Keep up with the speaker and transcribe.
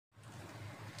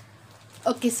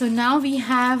Okay, so now we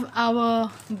have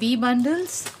our B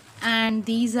bundles, and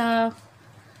these are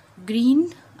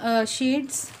green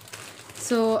shades.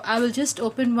 So I will just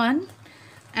open one,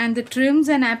 and the trims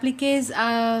and appliques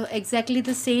are exactly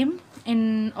the same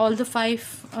in all the five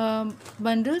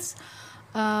bundles,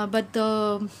 but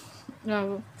the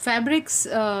fabrics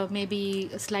may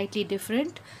be slightly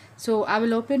different. So I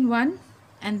will open one,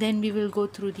 and then we will go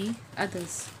through the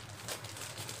others.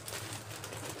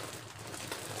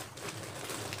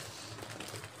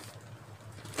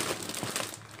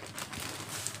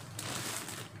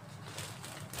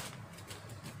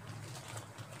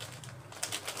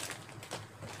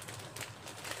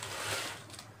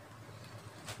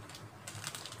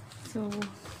 So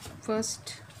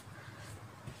first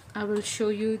I will show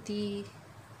you the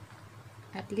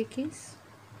appliques.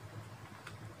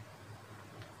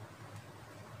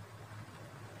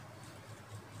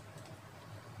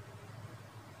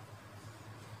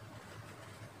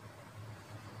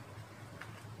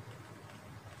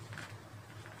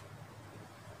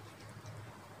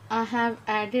 I have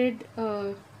added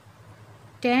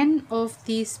 10 of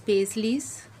these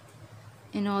paisleys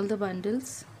in all the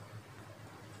bundles.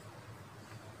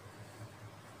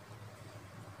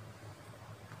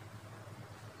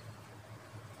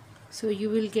 So you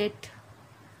will get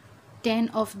 10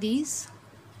 of these.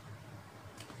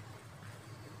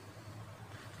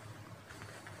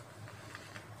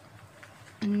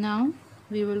 And now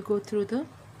we will go through the,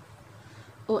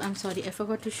 oh I'm sorry, I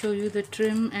forgot to show you the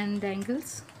trim and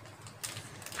dangles.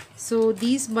 So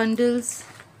these bundles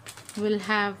will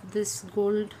have this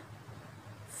gold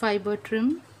fiber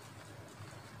trim,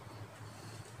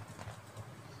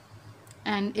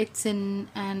 and it's in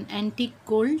an antique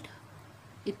gold,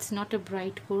 it's not a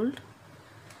bright gold.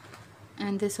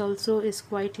 And this also is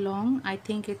quite long. I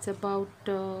think it's about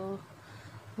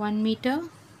 1 meter.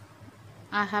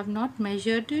 I have not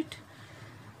measured it,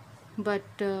 but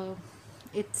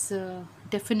it's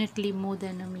definitely more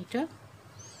than a meter.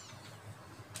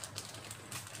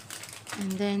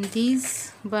 And then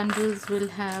these bundles will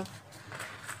have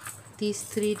these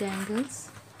 3 dangles,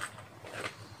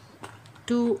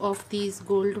 2 of these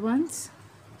gold ones,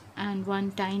 and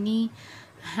 1 tiny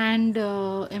hand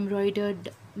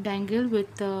embroidered dangle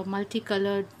with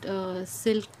multicolored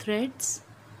silk threads.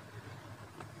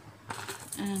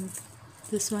 And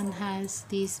this one has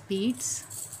these beads,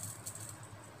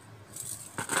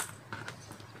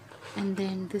 and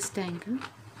then this dangle.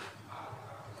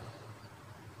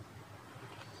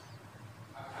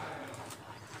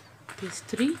 These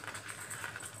 3.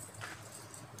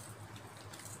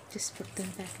 Just put them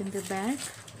back in the bag.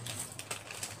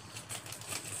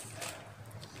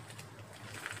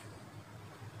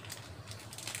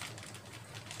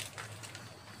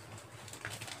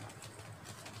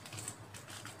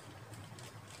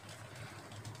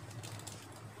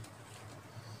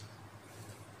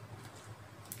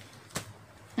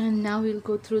 And now we'll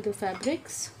go through the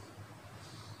fabrics.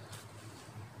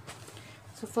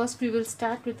 So first we will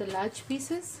start with the large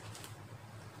pieces.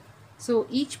 So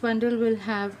each bundle will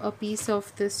have a piece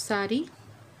of this sari,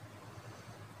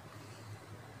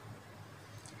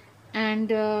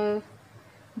 and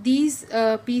these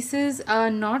pieces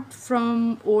are not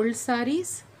from old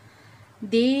saris,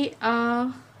 they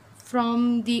are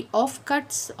from the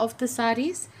offcuts of the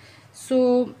saris.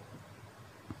 So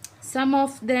some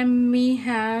of them may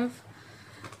have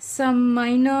some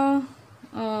minor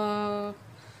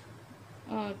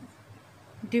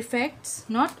defects,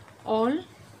 not all,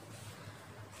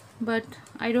 but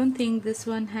I don't think this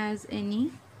one has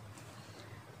any,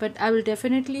 but I will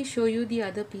definitely show you the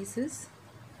other pieces.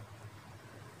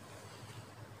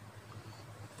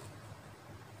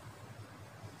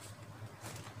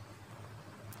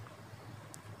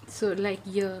 So like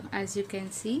here, as you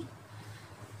can see,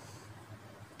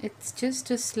 it's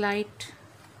just a slight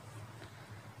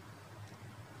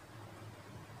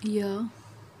here.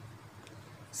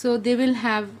 So they will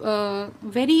have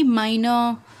very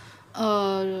minor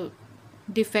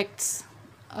defects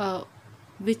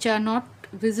which are not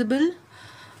visible,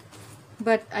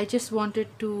 but I just wanted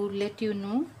to let you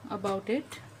know about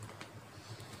it.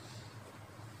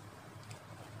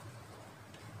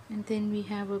 And then we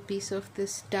have a piece of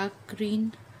this dark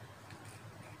green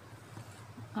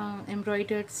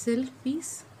embroidered silk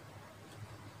piece.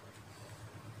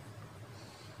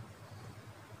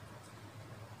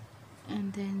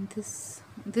 And then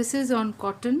this is on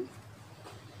cotton,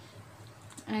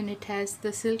 and it has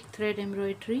the silk thread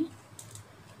embroidery.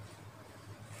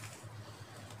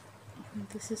 And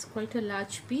this is quite a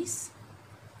large piece.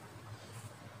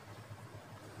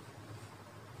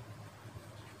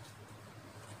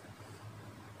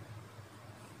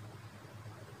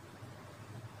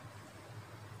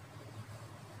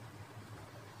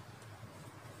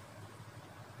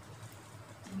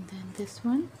 then this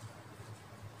one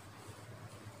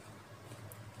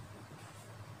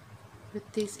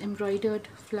with these embroidered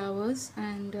flowers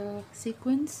and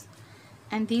sequins,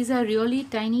 and these are really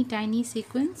tiny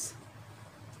sequins.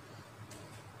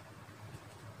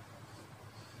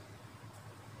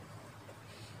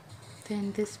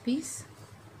 Then this piece,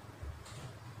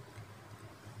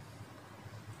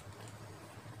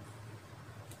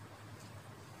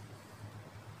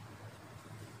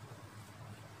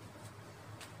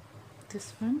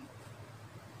 this one,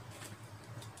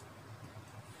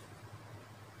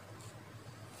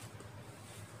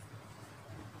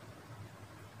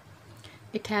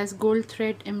 it has gold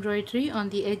thread embroidery on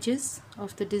the edges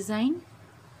of the design.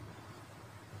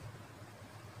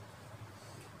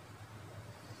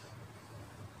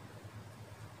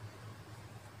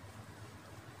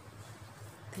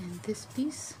 Then this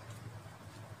piece,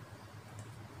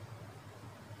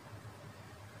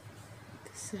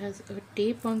 this has a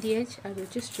tape on the edge. I will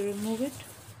just remove it.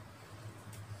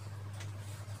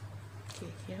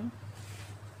 Okay, here,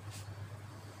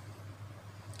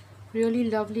 really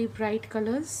lovely bright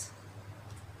colors.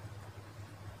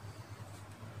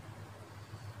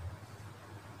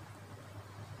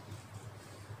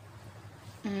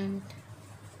 And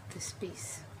this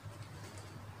piece,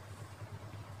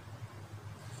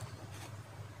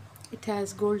 it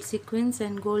has gold sequins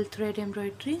and gold thread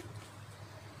embroidery.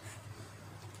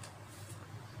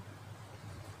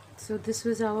 So this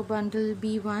was our bundle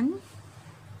B1.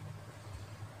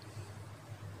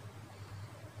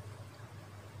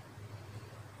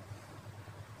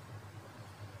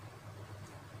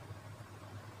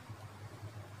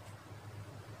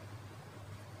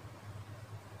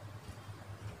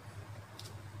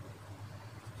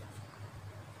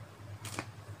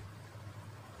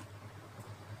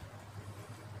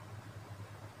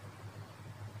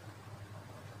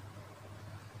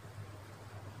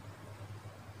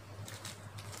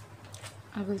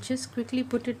 I will just quickly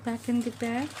put it back in the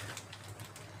bag.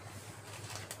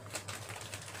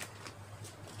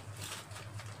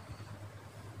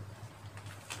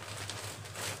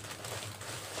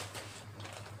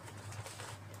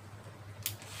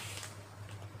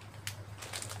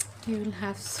 You will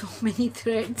have so many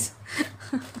threads.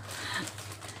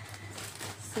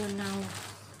 So now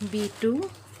B2.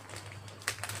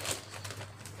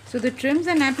 So the trims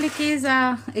and appliques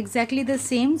are exactly the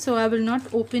same, so I will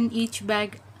not open each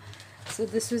bag. So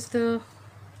this is the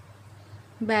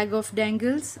bag of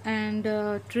dangles and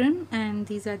trim, and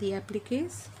these are the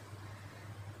appliques,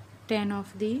 10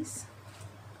 of these,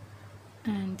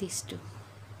 and these two.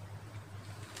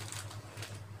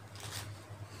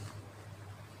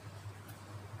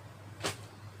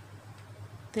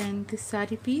 Then this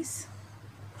sari piece,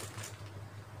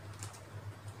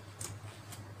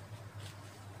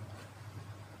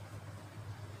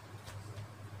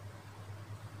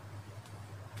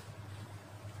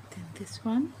 then this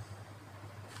one,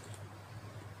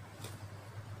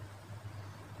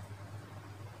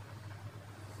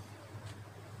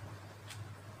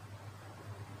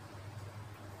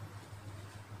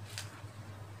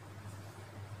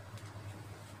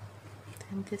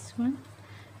 then this one.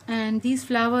 And these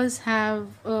flowers have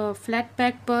flat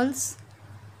pack pearls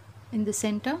in the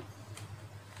center.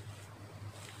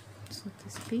 So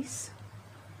this piece,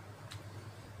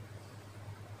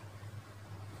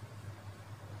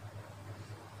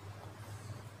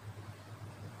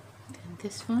 then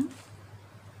this one.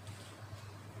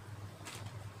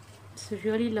 It's a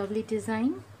really lovely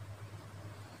design.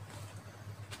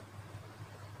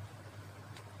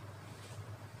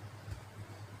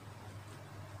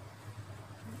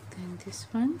 Then this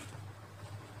one.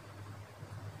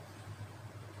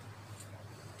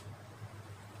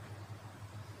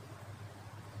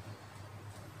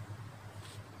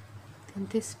 Then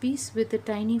this piece with the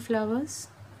tiny flowers.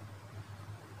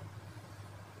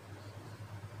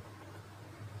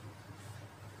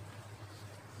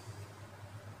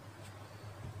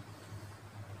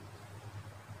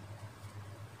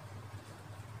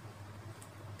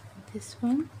 This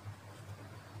one.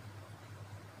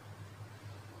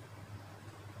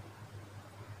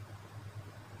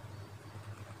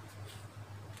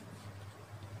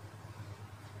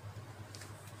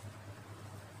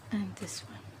 And this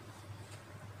one.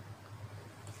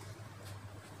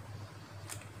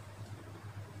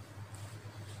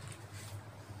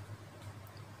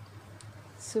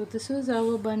 So this was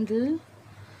our bundle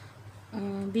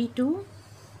B2.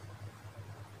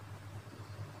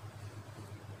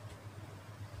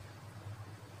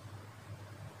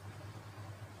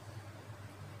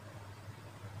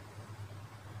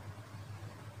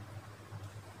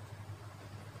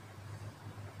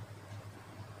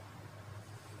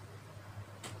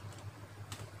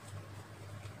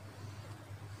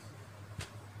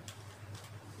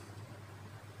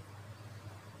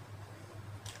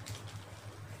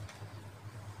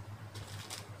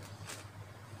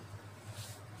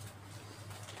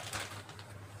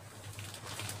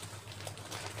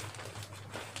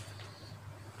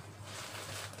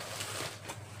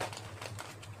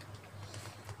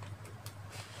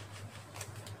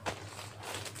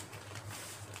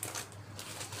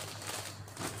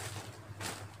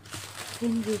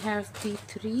 Then we have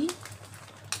B3.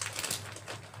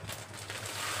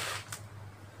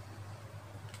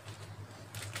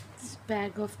 This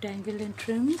bag of dangle and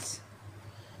trims.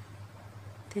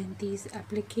 Then these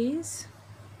appliques.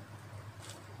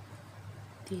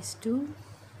 These two.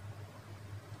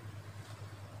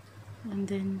 And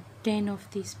then 10 of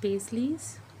these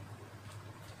paisleys.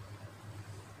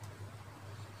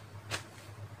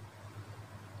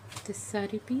 This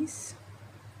sari piece.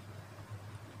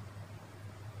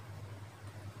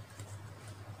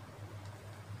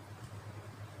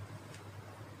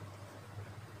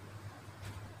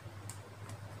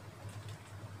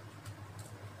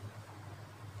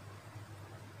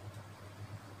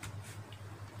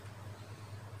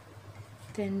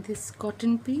 Then this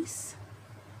cotton piece,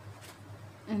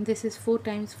 and this is 4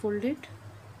 times folded.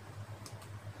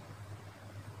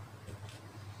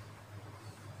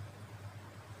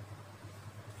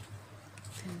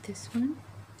 Then this one.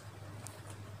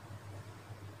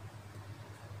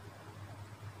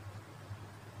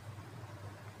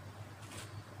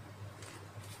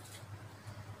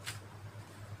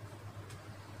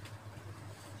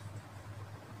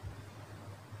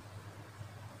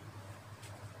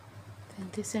 Then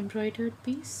this embroidered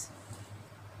piece.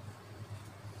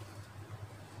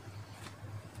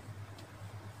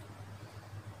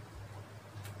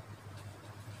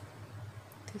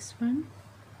 This one.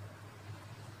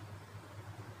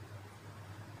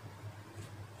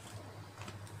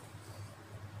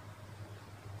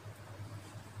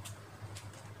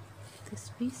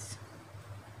 This piece.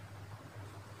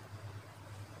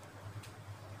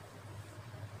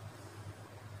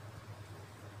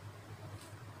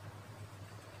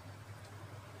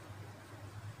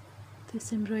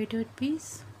 This embroidered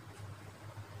piece.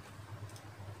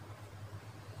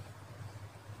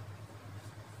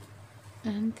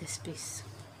 And this piece.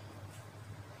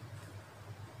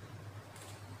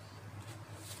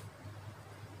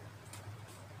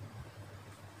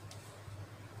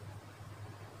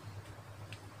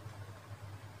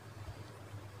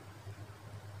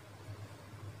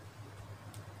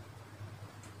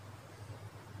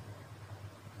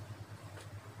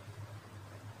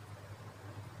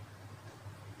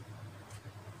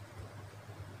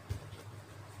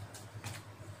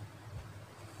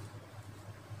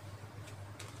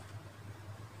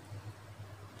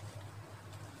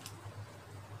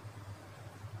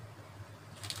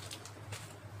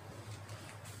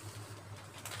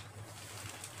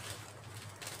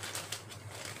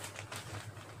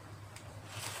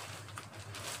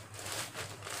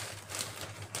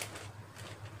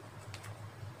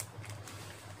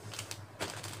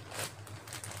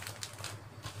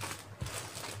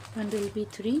 Bundle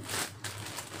B3.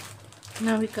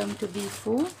 Now we come to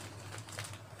B4.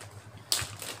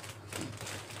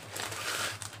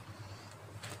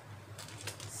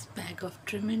 This bag of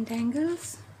trim and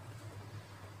dangles.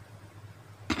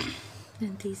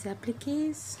 Then these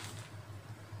appliques.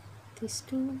 These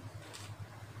two.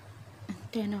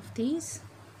 And 10 of these.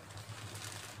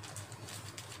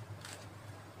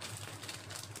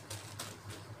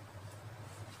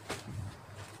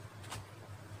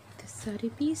 Sari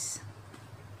piece.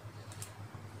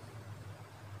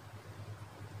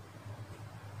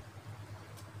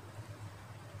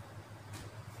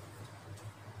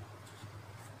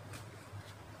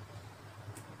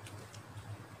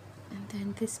 And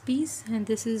then this piece, and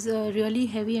this is a really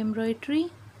heavy embroidery.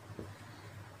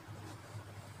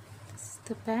 This is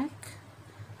the back.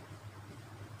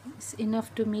 It's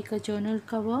enough to make a journal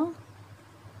cover.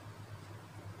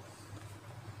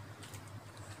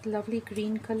 Lovely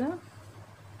green color.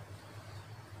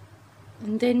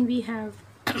 And then we have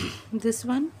this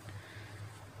one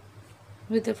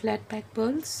with the flat back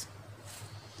pearls.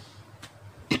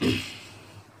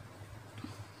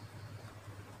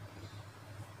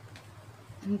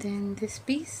 And then this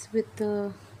piece with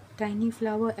the tiny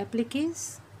flower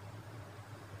appliques.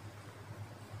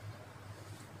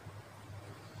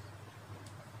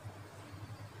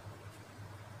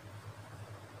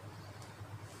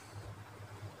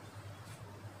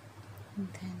 And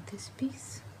then this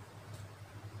piece.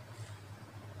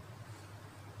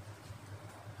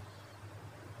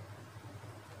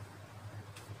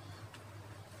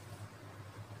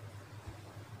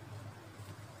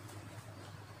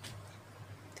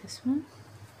 This one.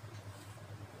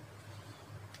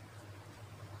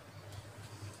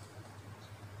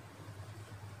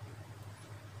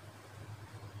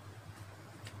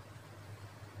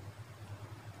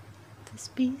 This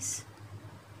piece.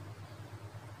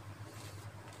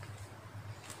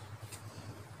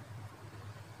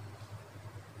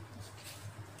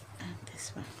 And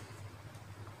this one.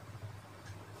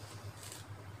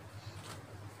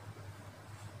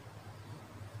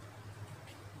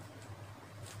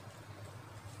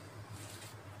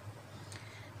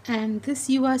 And this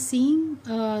you are seeing,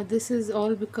 this is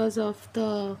all because of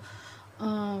the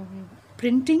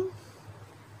printing.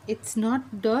 It's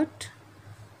not dirt,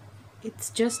 it's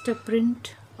just a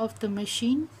print of the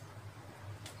machine.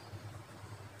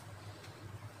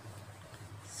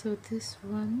 So this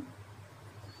one,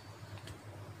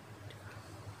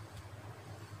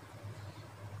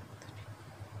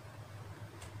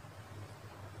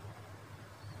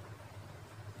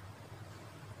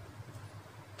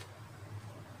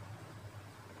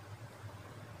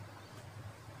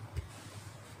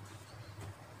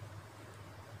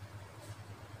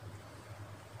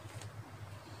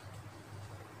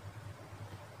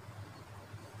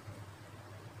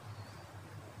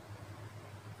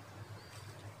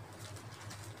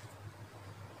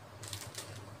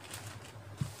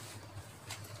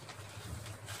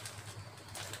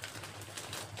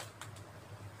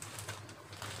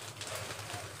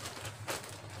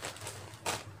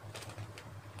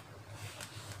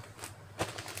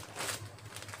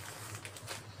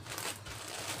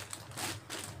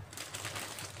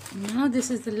 now this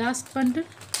is the last bundle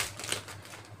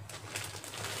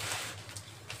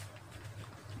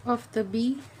of the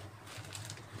bee.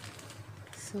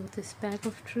 So this bag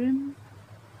of trim,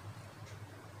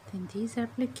 then these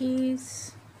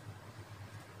appliques,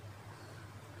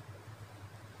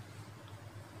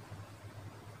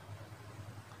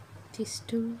 these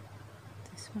two,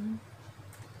 this one,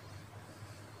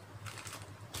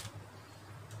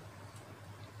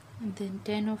 and then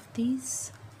 10 of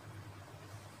these.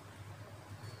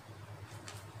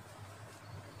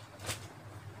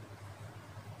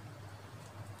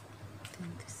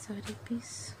 Then this sari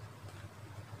piece.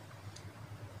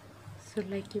 So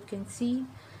like you can see,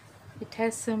 it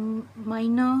has some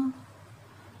minor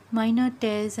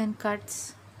tears and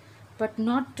cuts, but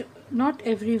not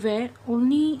everywhere,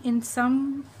 only in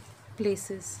some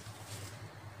places.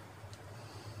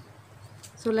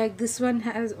 So like this one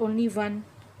has only one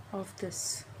of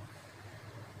this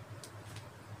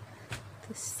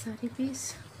sari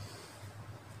piece,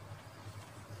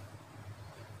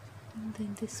 and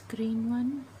then this green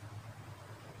one,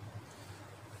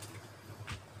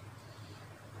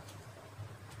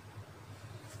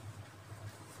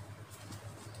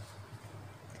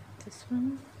 this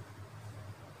one,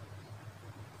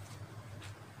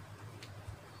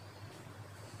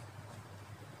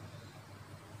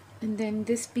 and then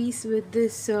this piece with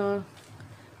this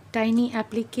tiny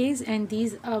appliques, and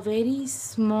these are very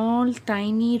small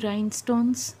tiny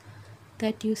rhinestones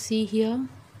that you see here.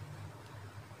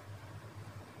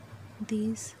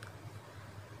 These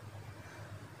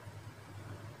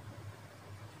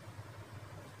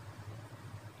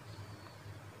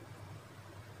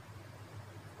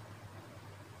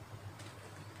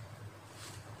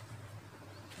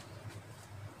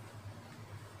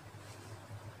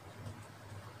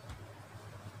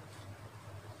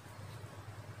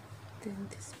then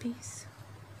this piece,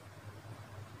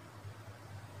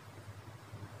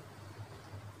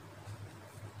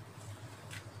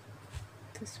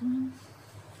 this one,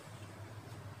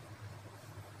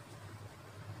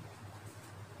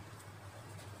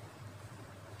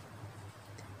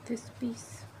 this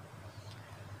piece,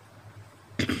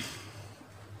 and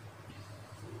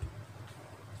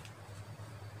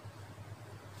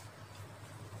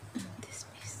this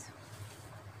piece.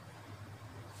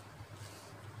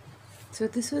 So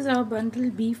this was our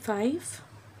bundle B5,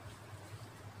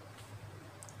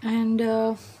 and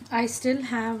I still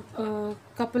have a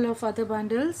couple of other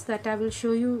bundles that I will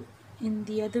show you in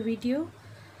the other video,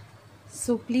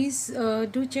 so please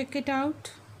do check it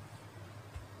out.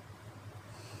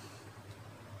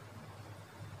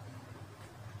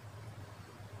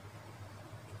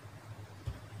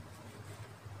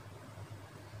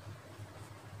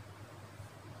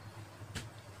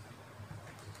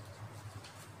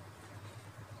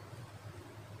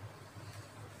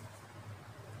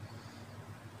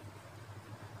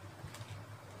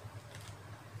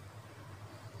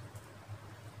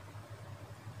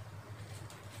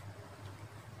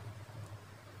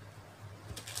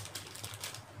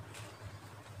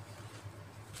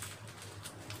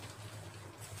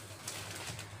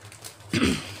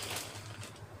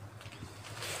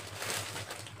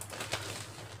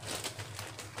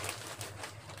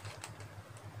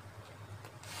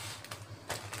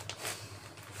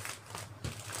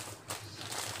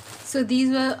 So these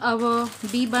were our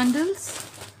bee bundles,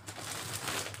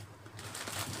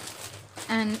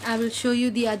 and I will show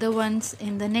you the other ones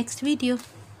in the next video.